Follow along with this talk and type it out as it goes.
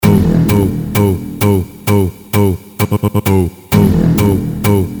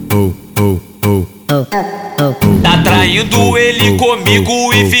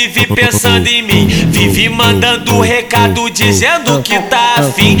mandando recado dizendo que tá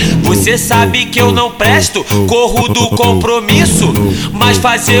afim. Você sabe que eu não presto, corro do compromisso. Mas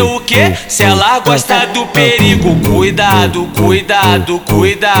fazer o que se ela gosta do perigo? Cuidado, cuidado,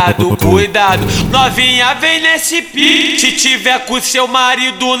 cuidado, cuidado. Novinha vem nesse pique. Se tiver com seu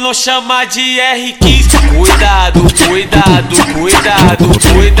marido não chama de R15. Cuidado, cuidado, cuidado,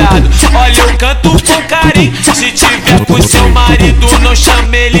 cuidado. Olha, eu canto com carinho. Se tiver com seu marido não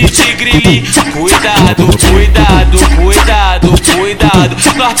chama ele de grilinho. Cuidado, cuidado, cuidado, cuidado.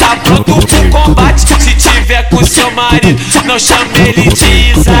 Nós tá pronto pro combate. Se tiver com seu marido não chama ele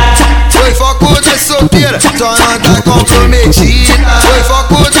de Isa. Foi foco das solteiras, só não tá comprometida. Foi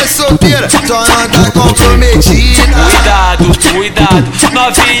foco das solteiras, só não tá comprometida. Cuidado, cuidado,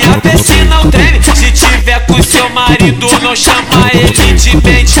 novinha vê se não treme. Se tiver com seu marido não chama ele de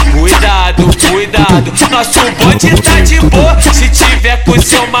mente. Cuidado, cuidado, nosso bonde tá de boa. Se tiver com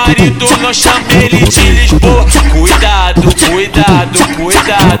seu marido não chama ele de Lisboa. Cuidado, cuidado,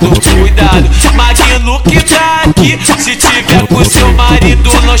 cuidado, cuidado. Magno que tá aqui. Se tiver com seu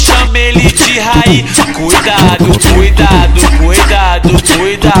marido não chama ele de Raí. Cuidado, cuidado, cuidado,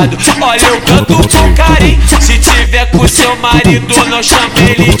 cuidado. Olha, eu canto com carinho. Se tiver com seu marido não chama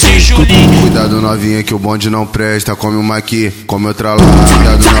ele de Julinho. Cuidado novinha que o bonde não presta, come uma aqui, come outra lá.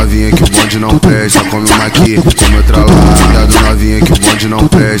 Cuidado novinha que o bonde não presta, come uma aqui, come outra lá. Cuidado novinha que o bonde não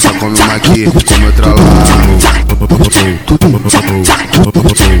presta, come uma aqui, come outra lá.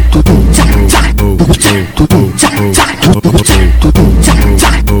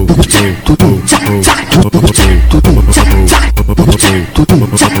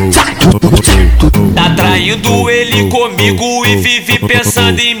 Tá traindo ele comigo e vive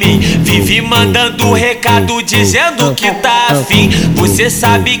pensando em mim. Vive mandando recado dizendo que tá afim. Você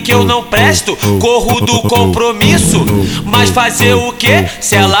sabe que eu não presto, corro do compromisso. Mas fazer o que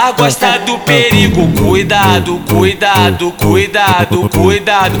se ela gosta do perigo? Cuidado, cuidado, cuidado,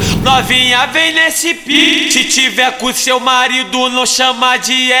 cuidado. Novinha vem nesse pique. Se tiver com seu marido não chama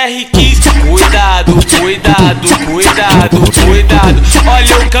de R15. Cuidado, cuidado, cuidado, cuidado.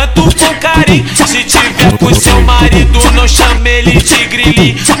 Olha, eu canto com carinho. Se tiver com seu marido não chama ele de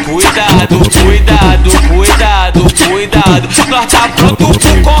grilinho. Cuidado, cuidado, cuidado, cuidado. Nós tá pronto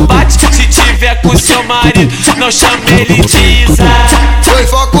pro combate. Se tiver com seu marido não chama ele de Isa. Foi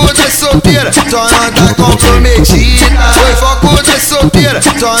foco das solteiras, só não tá comprometida. Foi foco das solteiras,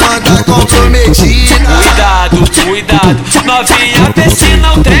 só não tá comprometida. Cuidado, cuidado, novinha vê se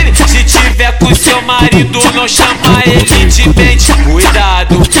não treme. Se tiver com seu marido não chama ele de mente.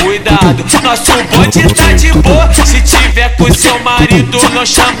 Cuidado, cuidado, nosso bonde tá de boa. Se tiver com seu marido não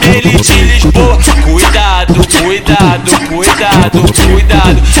chama ele de Lisboa. Cuidado, cuidado, cuidado,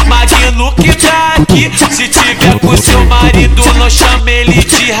 cuidado. Magno que tá aqui. Se tiver com seu marido não chama ele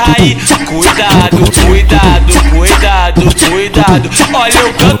de Raí. Cuidado, cuidado, cuidado, cuidado. Olha,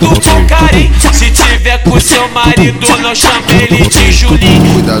 eu canto com carinho. Se tiver com seu marido não chama ele de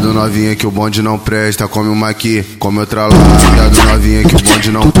Julinho. Cuidado novinha que o bonde não presta, come uma aqui, come outra lá. Cuidado novinha que o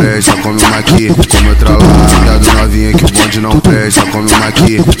bonde não presta, come uma aqui, come outra lá. Cuidado novinha que o bonde não presta, come uma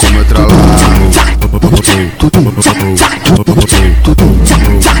aqui, come outra lá.